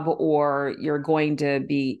job, or you're going to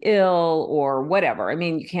be ill or whatever. I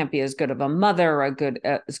mean, you can't be as good of a mother,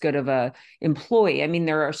 as good of a employee. I mean,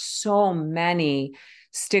 there are so many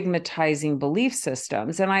stigmatizing belief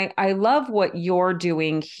systems. And I love what you're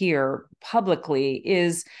doing here publicly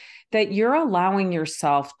is that you're allowing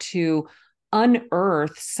yourself to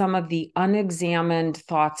unearth some of the unexamined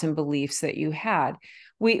thoughts and beliefs that you had.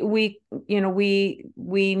 We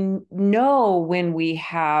know when we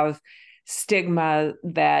have stigma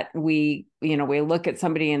that we look at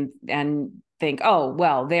somebody and think, oh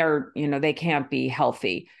well, they can't be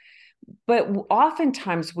healthy. But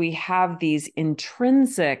oftentimes we have these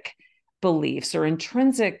intrinsic beliefs or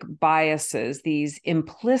intrinsic biases, these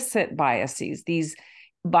implicit biases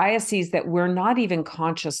that we're not even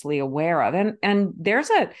consciously aware of. And there's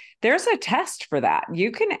a test for that.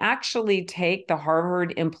 You can actually take the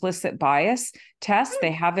Harvard implicit bias test.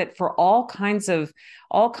 They have it for all kinds of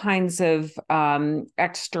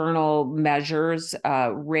external measures,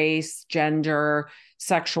 race, gender,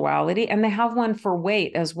 sexuality, and they have one for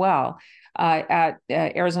weight as well. At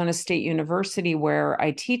Arizona State University, where I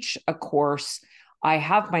teach a course, I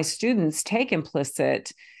have my students take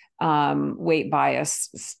implicit weight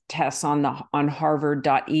bias tests on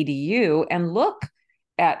harvard.edu and look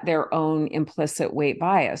at their own implicit weight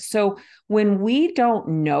bias. So when we don't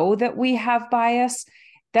know that we have bias,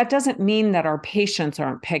 that doesn't mean that our patients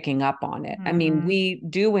aren't picking up on it. I mean, we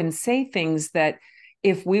do and say things that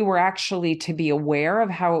if we were actually to be aware of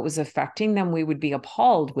how it was affecting them, we would be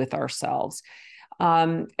appalled with ourselves.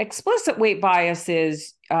 Explicit weight bias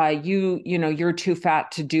is you're too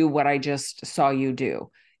fat to do what I just saw you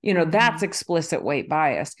do. That's explicit weight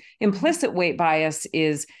bias. Implicit weight bias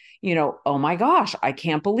is, oh my gosh, I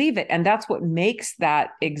can't believe it. And that's what makes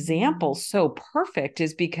that example so perfect,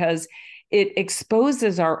 is because it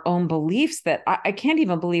exposes our own beliefs that I can't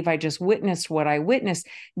even believe I just witnessed what I witnessed.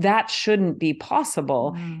 That shouldn't be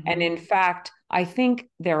possible. And in fact, I think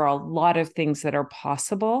there are a lot of things that are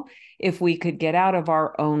possible if we could get out of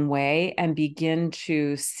our own way and begin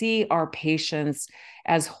to see our patients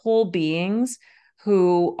as whole beings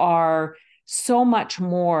who are so much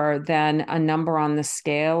more than a number on the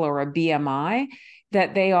scale or a BMI,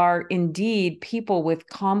 that they are indeed people with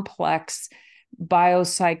complex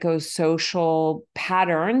biopsychosocial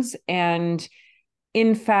patterns. And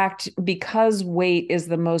in fact, because weight is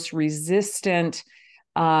the most resistant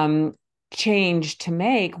change to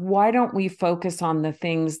make, why don't we focus on the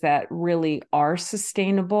things that really are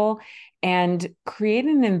sustainable and create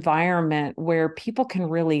an environment where people can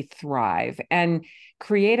really thrive, and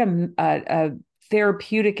create a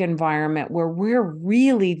therapeutic environment where we're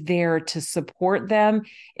really there to support them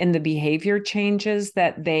in the behavior changes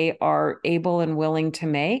that they are able and willing to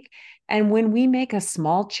make. And when we make a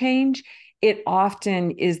small change, it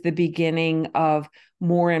often is the beginning of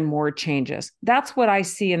more and more changes. That's what I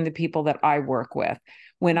see in the people that I work with.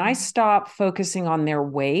 When I stop focusing on their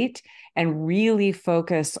weight and really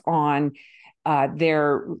focus on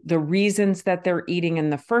the reasons that they're eating in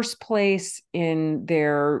the first place, in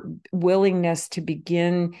their willingness to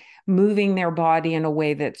begin moving their body in a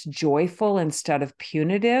way that's joyful instead of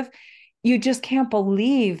punitive, you just can't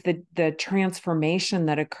believe the transformation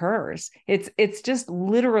that occurs. It's just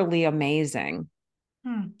literally amazing.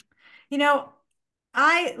 You know,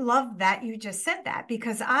 I love that you just said that,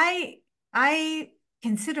 because I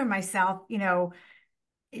consider myself,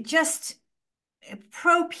 just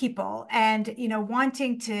pro people, and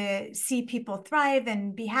wanting to see people thrive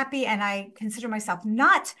and be happy. And I consider myself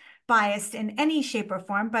not biased in any shape or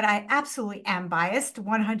form, but I absolutely am biased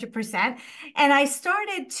 100%. And I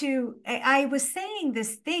was saying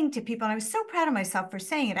this thing to people, and I was so proud of myself for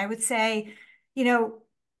saying it. I would say, you know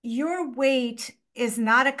your weight is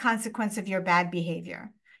not a consequence of your bad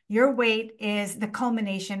behavior. Your weight is the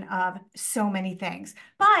culmination of so many things.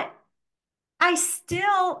 But I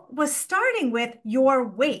still was starting with your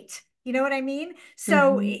weight. You know what I mean?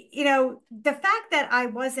 So, Mhm. the fact that I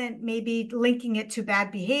wasn't maybe linking it to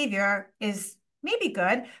bad behavior is maybe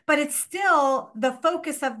good, but it's still the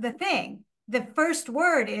focus of the thing. The first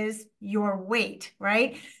word is your weight,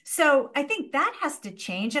 right? So I think that has to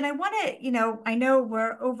change. And I want to, I know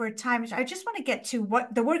we're over time. I just want to get to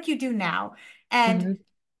what the work you do now. And Mhm.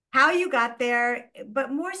 how you got there,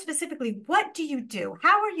 but more specifically, what do you do?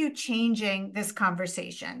 How are you changing this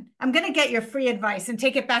conversation? I'm going to get your free advice and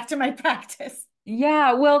take it back to my practice.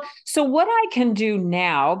 Yeah, well, so what I can do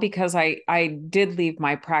now, because I did leave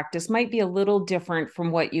my practice, might be a little different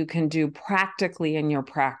from what you can do practically in your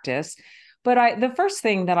practice. But the first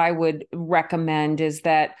thing that I would recommend is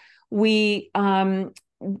that we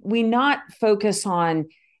not focus on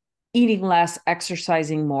eating less,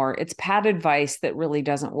 exercising more. It's pat advice that really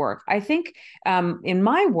doesn't work. I think in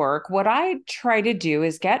my work, what I try to do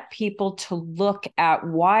is get people to look at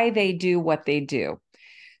why they do what they do.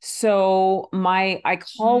 So I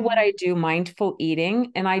call what Mm, I do mindful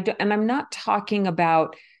eating, and I'm not talking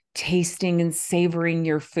about tasting and savoring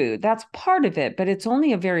your food. That's part of it, but it's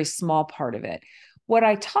only a very small part of it. What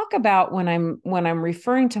I talk about when I'm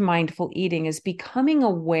referring to mindful eating is becoming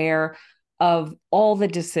aware of all the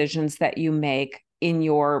decisions that you make in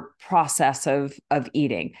your process of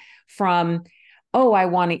eating. From, oh, I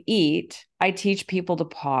want to eat, I teach people to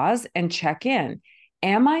pause and check in.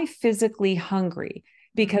 Am I physically hungry?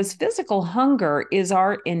 Because mm, physical hunger is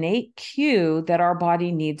our innate cue that our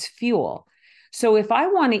body needs fuel. So if I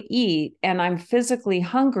want to eat and I'm physically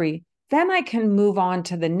hungry, then I can move on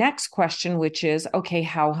to the next question, which is, okay,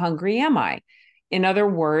 how hungry am I? In other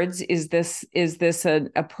words, is this an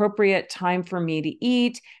appropriate time for me to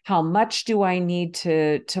eat? How much do I need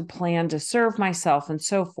to plan to serve myself, and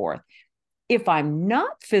so forth? If I'm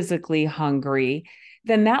not physically hungry,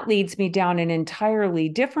 then that leads me down an entirely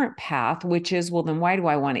different path, which is, well, then why do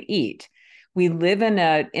I want to eat? We live in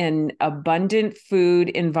an abundant food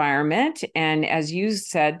environment. And as you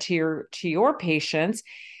said to your patients,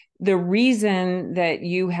 the reason that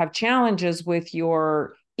you have challenges with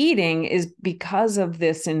your eating is because of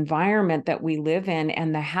this environment that we live in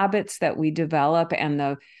and the habits that we develop and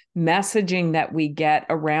the messaging that we get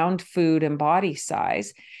around food and body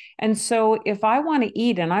size. And so if I want to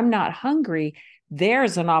eat and I'm not hungry,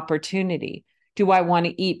 there's an opportunity. Do I want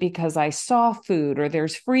to eat because I saw food or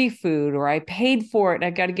there's free food or I paid for it and I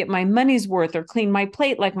got to get my money's worth or clean my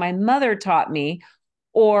plate like my mother taught me?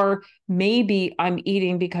 Or maybe I'm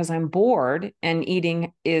eating because I'm bored and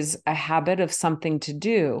eating is a habit of something to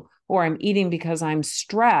do. Or I'm eating because I'm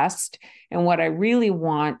stressed and what I really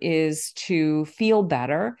want is to feel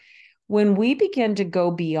better. When we begin to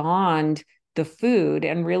go beyond the food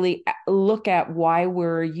and really look at why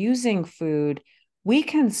we're using food, we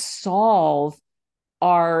can solve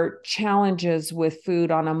our challenges with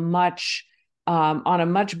food on a much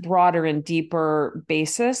broader and deeper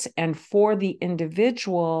basis, and for the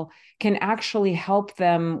individual can actually help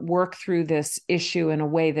them work through this issue in a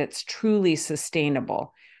way that's truly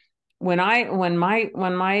sustainable. When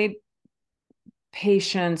my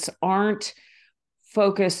patients aren't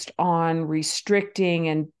focused on restricting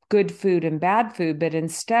and good food and bad food, but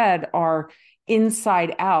instead are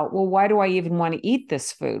inside out. Well, why do I even want to eat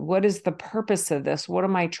this food? What is the purpose of this? What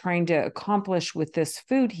am I trying to accomplish with this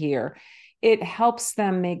food here? It helps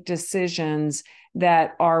them make decisions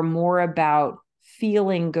that are more about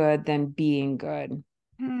feeling good than being good.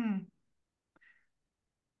 mm,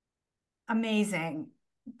 amazing.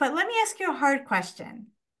 But let me ask you a hard question.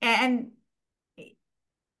 And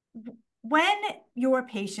when your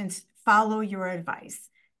patients follow your advice,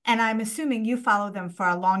 and I'm assuming you follow them for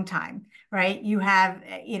a long time, right? You have,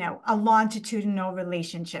 a longitudinal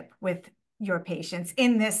relationship with your patients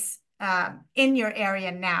in this, in your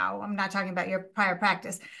area now. I'm not talking about your prior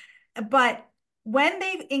practice, but when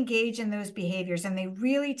they engage in those behaviors and they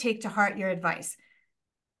really take to heart your advice,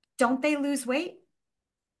 don't they lose weight?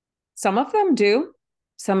 Some of them do,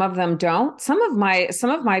 some of them don't. Some of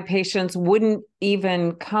my patients wouldn't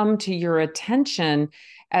even come to your attention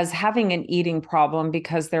as having an eating problem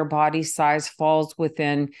because their body size falls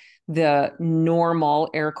within the normal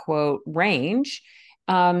air quote range.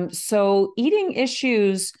 So eating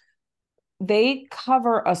issues, they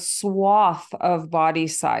cover a swath of body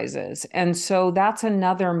sizes. And so that's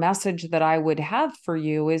another message that I would have for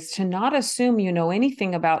you, is to not assume you know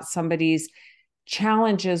anything about somebody's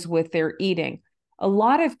challenges with their eating. A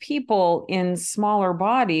lot of people in smaller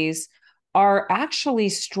bodies are actually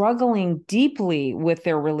struggling deeply with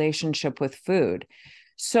their relationship with food.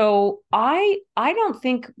 So I don't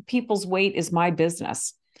think people's weight is my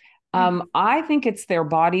business. Mm, I think it's their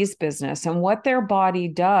body's business, and what their body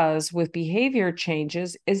does with behavior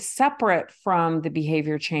changes is separate from the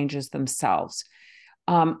behavior changes themselves.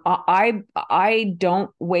 I don't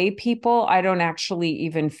weigh people. I don't actually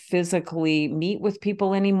even physically meet with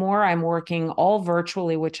people anymore. I'm working all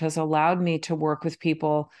virtually, which has allowed me to work with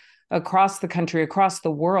people across the country, across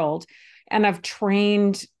the world. And I've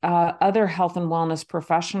trained other health and wellness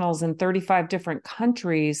professionals in 35 different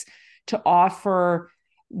countries to offer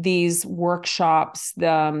these workshops,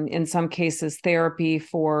 in some cases, therapy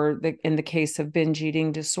in the case of binge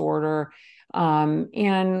eating disorder.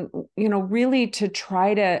 And, really to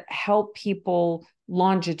try to help people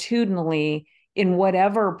longitudinally in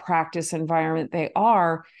whatever practice environment they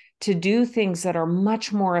are to do things that are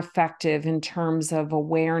much more effective in terms of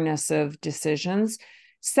awareness of decisions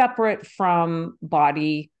separate from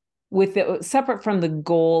separate from the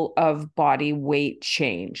goal of body weight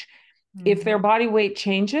change. Mm-hmm. If their body weight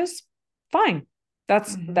changes, fine.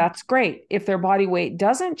 That's great. If their body weight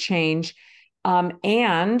doesn't change,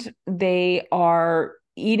 and they are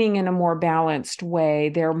eating in a more balanced way,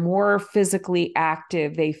 they're more physically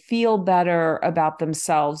active, they feel better about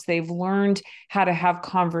themselves, they've learned how to have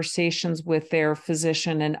conversations with their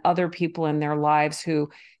physician and other people in their lives who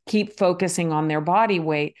keep focusing on their body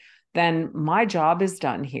weight, then my job is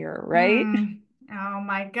done here, right? Oh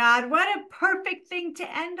my God, what a perfect thing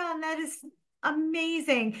to end on. That is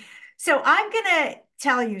amazing. So I'm going to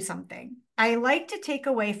tell you something. I like to take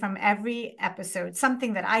away from every episode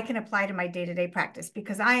something that I can apply to my day-to-day practice,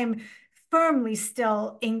 because I am firmly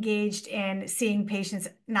still engaged in seeing patients,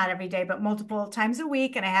 not every day, but multiple times a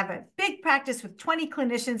week. And I have a big practice with 20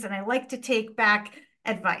 clinicians, and I like to take back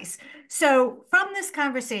advice. So from this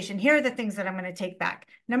conversation, here are the things that I'm going to take back.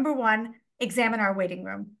 Number one, examine our waiting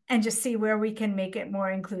room and just see where we can make it more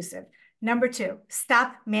inclusive. Number two,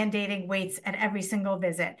 stop mandating weights at every single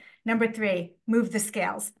visit. Number three, move the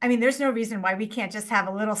scales. I mean, there's no reason why we can't just have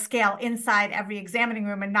a little scale inside every examining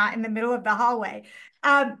room and not in the middle of the hallway.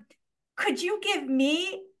 Could you give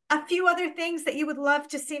me a few other things that you would love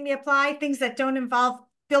to see me apply, things that don't involve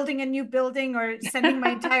building a new building or sending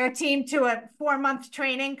my entire team to a 4-month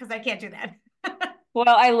training? Because I can't do that. Well,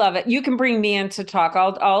 I love it. You can bring me in to talk.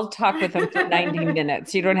 I'll talk with them for 90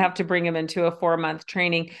 minutes. You don't have to bring them into a 4-month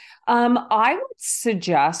training. I would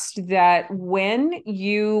suggest that when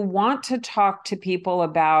you want to talk to people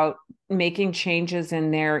about making changes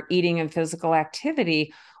in their eating and physical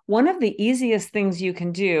activity, one of the easiest things you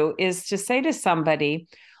can do is to say to somebody,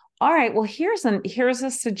 all right, well, here's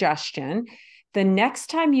a suggestion. The next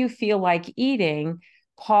time you feel like eating,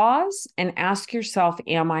 pause and ask yourself,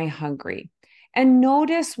 am I hungry? And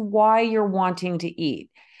notice why you're wanting to eat.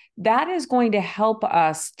 That is going to help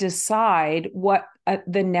us decide what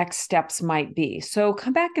the next steps might be. So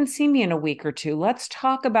come back and see me in a week or two. Let's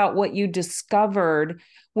talk about what you discovered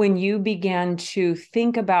when you began to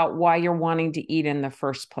think about why you're wanting to eat in the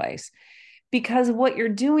first place. Because what you're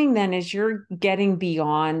doing then is you're getting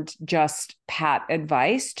beyond just pat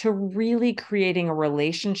advice to really creating a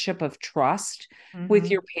relationship of trust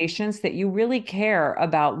with your patients, that you really care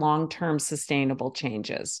about long-term sustainable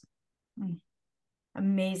changes.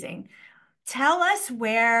 Amazing. Tell us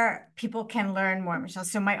where people can learn more, Michelle.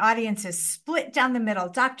 So my audience is split down the middle,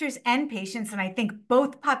 doctors and patients, and I think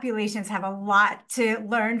both populations have a lot to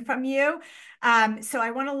learn from you. So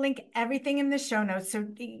I want to link everything in the show notes. So,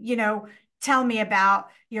 tell me about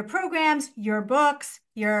your programs, your books,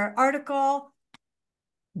 your article.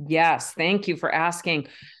 Yes, thank you for asking.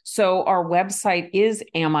 So our website is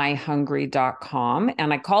amihungry.com.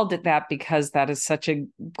 And I called it that because that is such a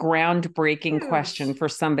groundbreaking question for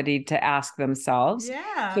somebody to ask themselves.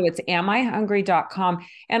 Yeah. So it's amihungry.com.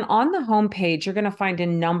 And on the homepage, you're going to find a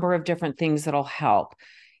number of different things that'll help.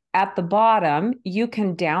 At the bottom, you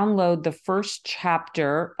can download the first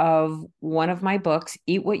chapter of one of my books,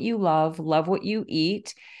 Eat What You Love, Love What You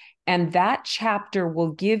Eat. And that chapter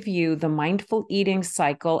will give you the mindful eating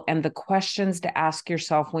cycle and the questions to ask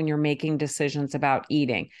yourself when you're making decisions about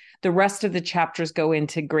eating. The rest of the chapters go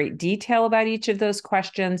into great detail about each of those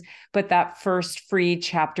questions, but that first free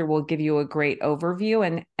chapter will give you a great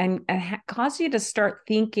overview and cause you to start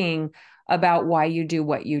thinking about why you do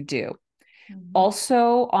what you do.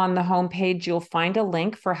 Also on the homepage, you'll find a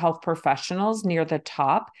link for health professionals near the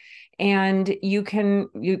top. And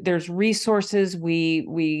there's resources.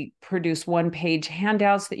 We produce 1-page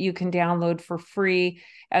handouts that you can download for free,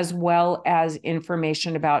 as well as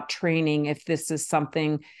information about training if this is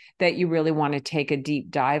something that you really want to take a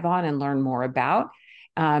deep dive on and learn more about.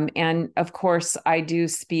 And of course, I do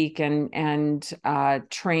speak and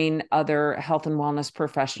train other health and wellness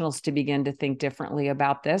professionals to begin to think differently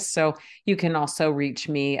about this. So you can also reach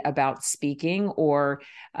me about speaking or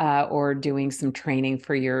doing some training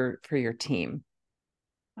for your team.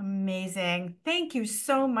 Amazing. Thank you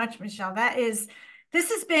so much, Michelle. This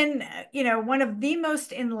has been, one of the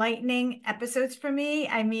most enlightening episodes for me.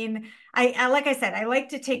 I mean, I like I said, I like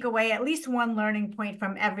to take away at least one learning point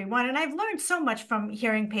from everyone. And I've learned so much from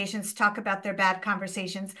hearing patients talk about their bad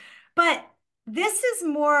conversations But this is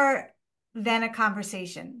more than a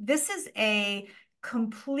conversation. This is a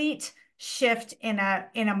complete shift in a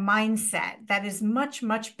mindset that is much,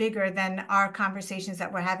 much bigger than our conversations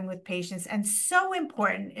that we're having with patients, and so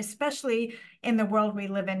important, especially in the world we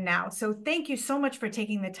live in now. So thank you so much for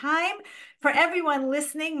taking the time. For everyone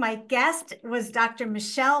listening, my guest was Dr.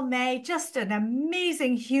 Michelle May, just an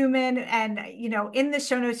amazing human. And, in the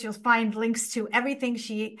show notes, you'll find links to everything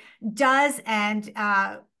she does and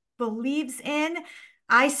believes in.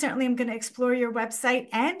 I certainly am going to explore your website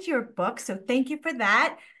and your book. So thank you for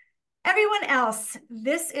that. Everyone else,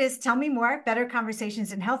 this is Tell Me More, Better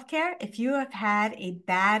Conversations in Healthcare. If you have had a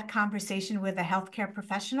bad conversation with a healthcare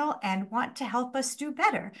professional and want to help us do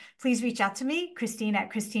better, please reach out to me, Christine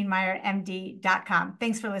at ChristineMeyerMD.com.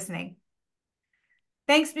 Thanks for listening.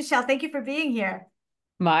 Thanks, Michelle. Thank you for being here.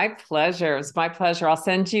 My pleasure. It's my pleasure. I'll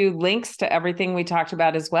send you links to everything we talked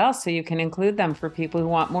about as well, so you can include them for people who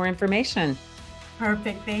want more information.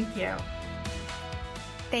 Perfect. Thank you.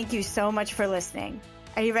 Thank you so much for listening.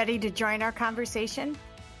 Are you ready to join our conversation?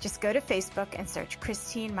 Just go to Facebook and search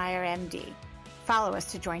Christine Meyer, MD. Follow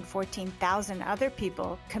us to join 14,000 other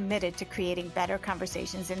people committed to creating better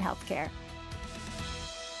conversations in healthcare.